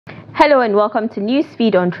Hello and welcome to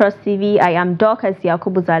Newsfeed on Trust TV. I am Dorcas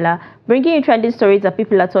Yakubuzala, bringing you trending stories that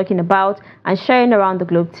people are talking about and sharing around the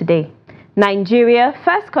globe today. Nigeria,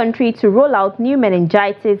 first country to roll out new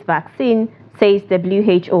meningitis vaccine, says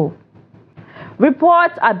WHO.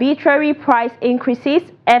 Reports arbitrary price increases,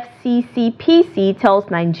 FCCPC tells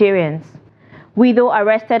Nigerians. Widow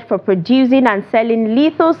arrested for producing and selling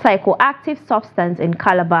lethal psychoactive substance in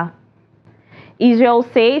Calabar. Israel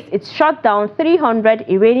says it shot down 300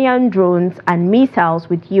 Iranian drones and missiles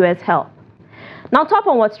with US help. Now, top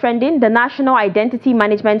on what's trending, the National Identity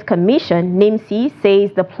Management Commission, NIMC,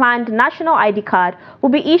 says the planned national ID card will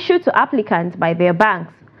be issued to applicants by their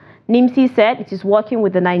banks. NIMC said it is working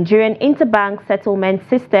with the Nigerian Interbank Settlement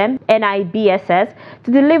System, NIBSS, to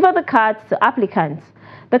deliver the cards to applicants.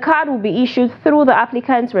 The card will be issued through the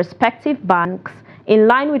applicants' respective banks in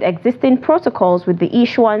line with existing protocols with the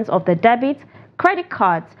issuance of the debit credit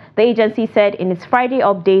cards, the agency said in its Friday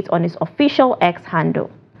update on its official X handle.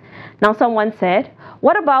 Now, someone said,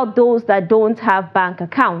 what about those that don't have bank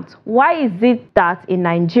accounts? Why is it that in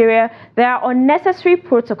Nigeria there are unnecessary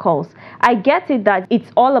protocols? I get it that it's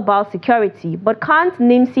all about security, but can't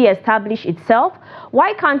NIMC establish itself?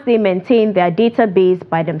 Why can't they maintain their database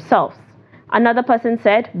by themselves? Another person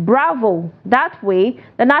said, bravo, that way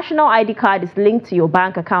the national ID card is linked to your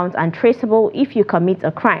bank account and traceable if you commit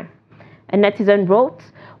a crime. A netizen wrote,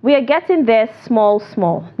 we are getting there small.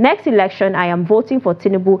 Next election, I am voting for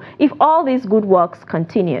Tinubu if all these good works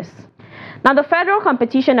continues. Now, the Federal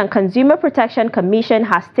Competition and Consumer Protection Commission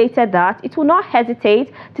has stated that it will not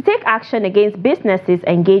hesitate to take action against businesses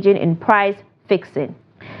engaging in price fixing.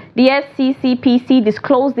 The FCCPC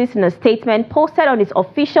disclosed this in a statement posted on its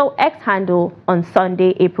official X handle on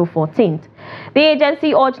Sunday, April 14th. The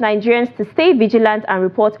agency urged Nigerians to stay vigilant and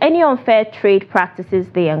report any unfair trade practices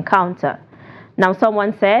they encounter. Now,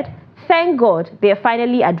 someone said, thank God they are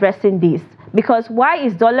finally addressing this, because why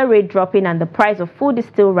is dollar rate dropping and the price of food is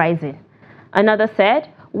still rising? Another said,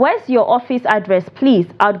 where's your office address, please?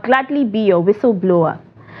 I'd gladly be your whistleblower.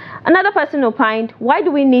 Another person opined, why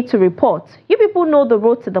do we need to report? You people know the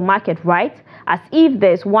road to the market, right? As if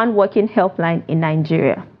there's one working helpline in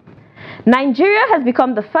Nigeria. Nigeria has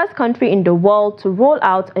become the first country in the world to roll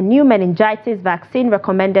out a new meningitis vaccine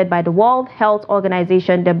recommended by the World Health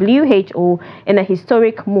Organization, WHO, in a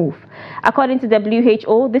historic move. According to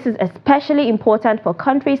WHO, this is especially important for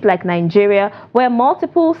countries like Nigeria, where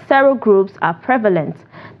multiple serogroups are prevalent.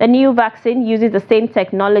 The new vaccine uses the same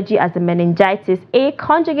technology as the meningitis A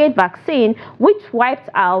conjugate vaccine, which wiped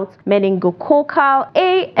out meningococcal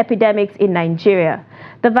A epidemics in Nigeria.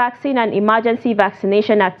 The vaccine and emergency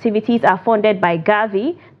vaccination activities are funded by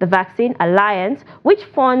Gavi, the Vaccine Alliance, which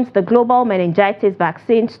funds the global meningitis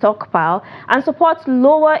vaccine stockpile and supports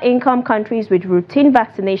lower-income countries with routine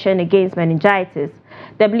vaccination against meningitis.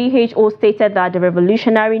 WHO stated that the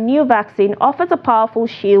revolutionary new vaccine offers a powerful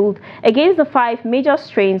shield against the 5 major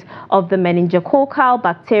strains of the meningococcal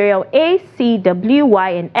bacterial A, C, W, Y,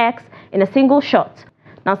 and X in a single shot.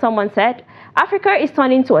 Now, someone said, Africa is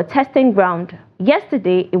turning to a testing ground.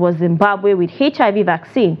 Yesterday, it was Zimbabwe with HIV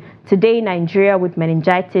vaccine. Today, Nigeria with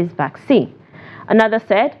meningitis vaccine. Another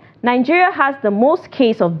said, Nigeria has the most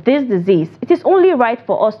case of this disease. It is only right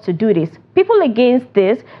for us to do this. People against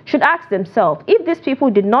this should ask themselves, if these people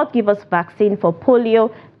did not give us vaccine for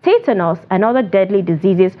polio, tetanus, and other deadly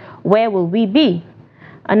diseases, where will we be?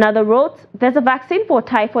 Another wrote, there's a vaccine for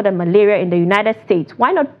typhoid and malaria in the United States.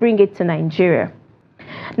 Why not bring it to Nigeria?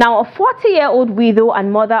 Now, a 40-year-old widow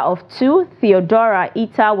and mother of 2, Theodora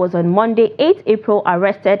Ita, was on Monday, 8 April,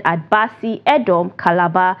 arrested at Basi, Edom,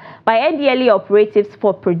 Calabar, by NDLE operatives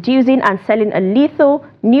for producing and selling a lethal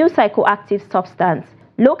new psychoactive substance,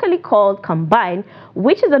 locally called Combine,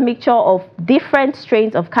 which is a mixture of different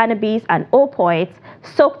strains of cannabis and opioids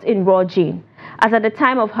soaked in raw gin. As at the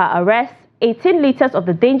time of her arrest, 18 liters of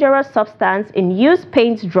the dangerous substance in used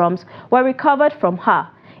paint drums were recovered from her.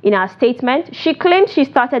 In her statement, she claimed she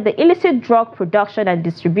started the illicit drug production and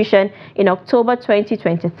distribution in October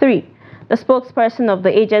 2023. The spokesperson of the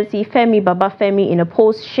agency, Femi Babafemi, in a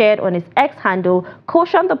post shared on his X handle,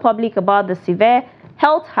 cautioned the public about the severe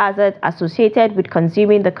health hazards associated with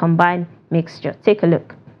consuming the combined mixture. Take a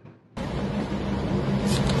look.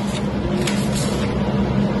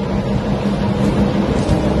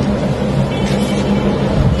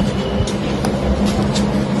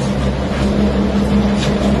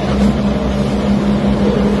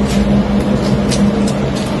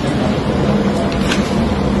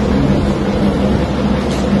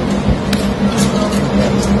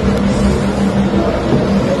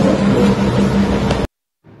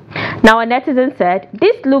 Now, a netizen said,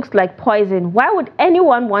 this looks like poison. Why would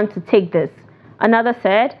anyone want to take this? Another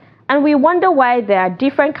said, and we wonder why there are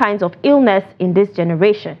different kinds of illness in this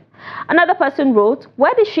generation. Another person wrote,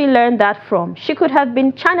 where did she learn that from? She could have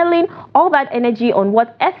been channeling all that energy on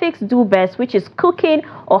what ethics do best, which is cooking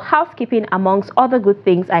or housekeeping, amongst other good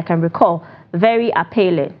things I can recall. Very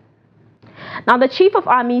appealing. Now, the Chief of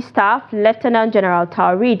Army Staff, Lieutenant General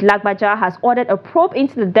Taoreed Lagbaja, has ordered a probe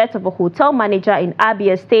into the death of a hotel manager in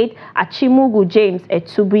Abia State at Tinubu James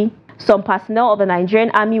Etubi. Some personnel of the Nigerian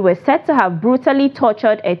Army were said to have brutally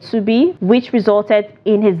tortured Etubi, which resulted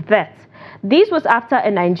in his death. This was after a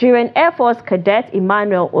Nigerian Air Force cadet,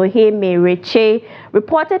 Emmanuel Ohemereche,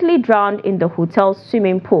 reportedly drowned in the hotel's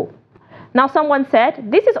swimming pool. Now, someone said,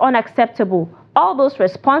 this is unacceptable. All those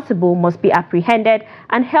responsible must be apprehended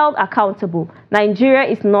and held accountable. Nigeria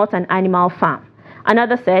is not an animal farm.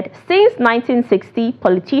 Another said, since 1960,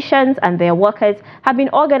 politicians and their workers have been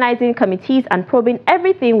organizing committees and probing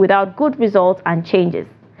everything without good results and changes.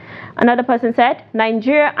 Another person said,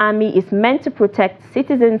 Nigeria Army is meant to protect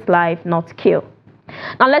citizens' lives, not kill.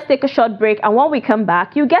 Now let's take a short break, and when we come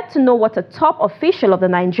back, you get to know what a top official of the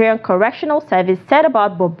Nigerian Correctional Service said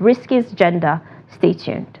about Bobrisky's gender. Stay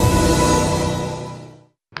tuned.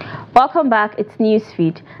 Welcome back, it's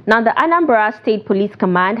Newsfeed. Now, the Anambra State Police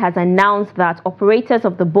Command has announced that operators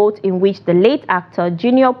of the boat in which the late actor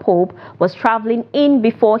Junior Pope was traveling in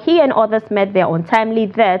before he and others met their untimely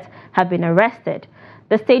death have been arrested.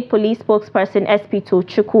 The state police spokesperson SP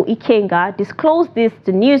Tochukwu Ikenga disclosed this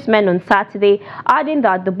to newsmen on Saturday, adding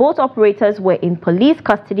that the boat operators were in police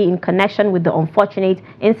custody in connection with the unfortunate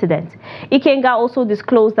incident. Ikenga also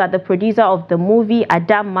disclosed that the producer of the movie,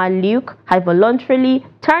 Adamma Luke, had voluntarily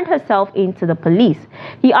turned herself in to the police.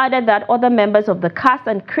 He added that other members of the cast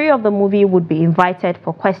and crew of the movie would be invited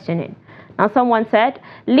for questioning. Now, someone said,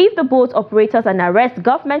 leave the boat operators and arrest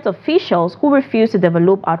government officials who refuse to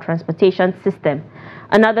develop our transportation system.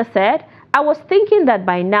 Another said, I was thinking that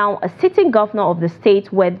by now a sitting governor of the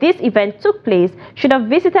state where this event took place should have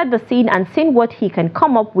visited the scene and seen what he can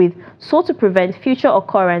come up with so to prevent future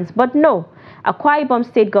occurrence. But no, Akwa Ibom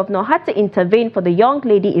state governor had to intervene for the young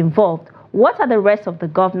lady involved. What are the rest of the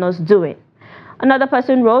governors doing? Another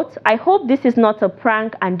person wrote, I hope this is not a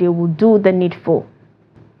prank and they will do the needful.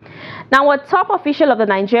 Now, a top official of the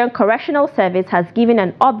Nigerian Correctional Service has given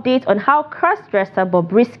an update on how cross-dresser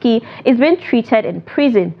Bobrisky is being treated in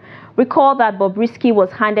prison. Recall that Bobrisky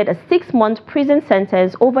was handed a 6-month prison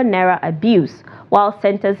sentence over Naira abuse. While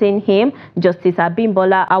sentencing him, Justice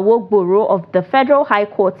Abimbola Awogboro of the Federal High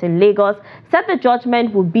Court in Lagos said the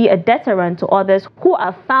judgment would be a deterrent to others who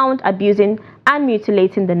are found abusing and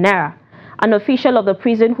mutilating the Naira. An official of the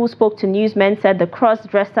prison who spoke to newsmen said the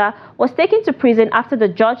cross-dresser was taken to prison after the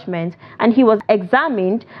judgment and he was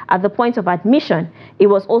examined at the point of admission. It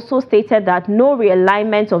was also stated that no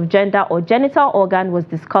realignment of gender or genital organ was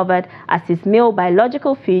discovered, as his male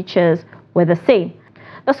biological features were the same.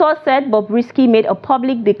 The source said Bobrisky made a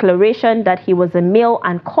public declaration that he was a male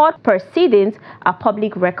and court proceedings are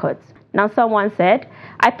public records. Now, someone said,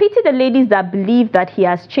 I pity the ladies that believe that he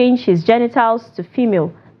has changed his genitals to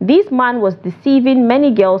female. This man was deceiving many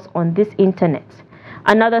girls on this internet.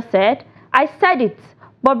 Another said, I said it.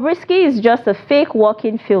 Bobrisky is just a fake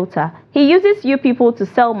walking filter. He uses you people to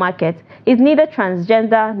sell market. He's neither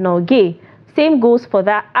transgender nor gay. Same goes for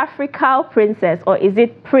that African princess, or is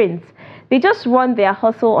it prince? They just run their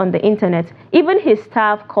hustle on the internet. Even his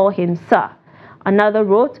staff call him sir. Another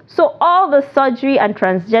wrote, so all the surgery and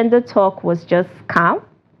transgender talk was just scam?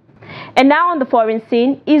 And now on the foreign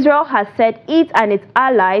scene, Israel has said it and its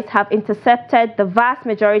allies have intercepted the vast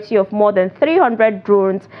majority of more than 300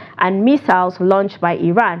 drones and missiles launched by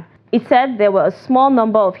Iran. It said there were a small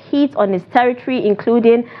number of hits on its territory,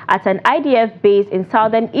 including at an IDF base in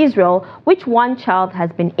southern Israel, which one child has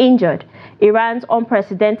been injured. Iran's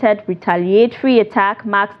unprecedented retaliatory attack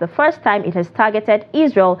marks the first time it has targeted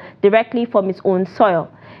Israel directly from its own soil.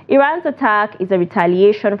 Iran's attack is a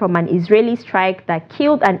retaliation from an Israeli strike that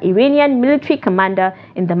killed an Iranian military commander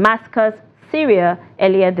in Damascus, Syria,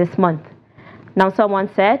 earlier this month. Now, someone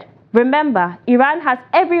said, remember, Iran has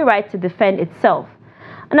every right to defend itself.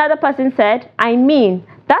 Another person said, I mean,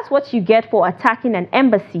 that's what you get for attacking an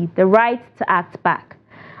embassy, the right to act back.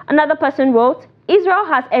 Another person wrote, Israel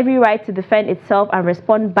has every right to defend itself and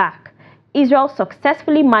respond back. Israel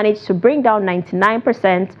successfully managed to bring down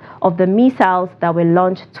 99% of the missiles that were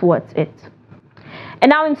launched towards it. And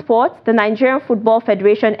now in sports, the Nigerian Football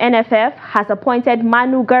Federation NFF has appointed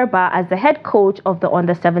Manu Garba as the head coach of the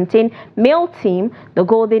under-17 male team, the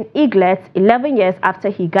Golden Eaglets, 11 years after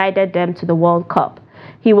he guided them to the World Cup.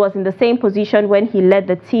 He was in the same position when he led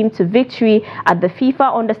the team to victory at the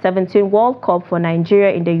FIFA Under-17 World Cup for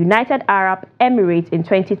Nigeria in the United Arab Emirates in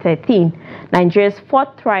 2013, Nigeria's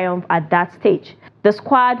fourth triumph at that stage. The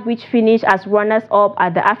squad, which finished as runners-up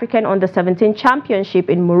at the African Under-17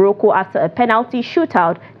 Championship in Morocco after a penalty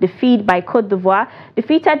shootout defeat by Côte d'Ivoire,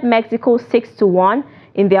 defeated Mexico 6-1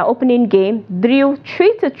 in their opening game, drew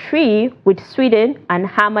 3-3 with Sweden, and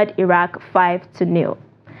hammered Iraq 5-0.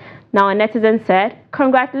 Now a netizen said,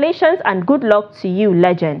 "Congratulations and good luck to you,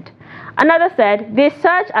 legend." Another said, "They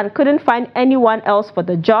searched and couldn't find anyone else for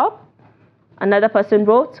the job." Another person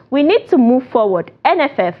wrote, "We need to move forward.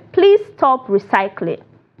 NFF, please stop recycling."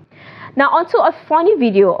 Now onto a funny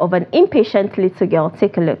video of an impatient little girl.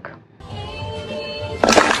 Take a look.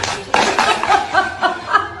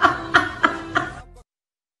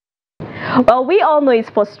 Well, we all know it's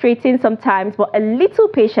frustrating sometimes, but a little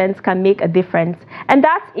patience can make a difference. And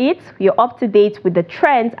that's it. You're up to date with the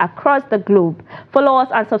trends across the globe. Follow us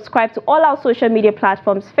and subscribe to all our social media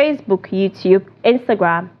platforms: Facebook, YouTube,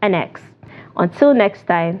 Instagram, and X. Until next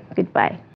time, goodbye.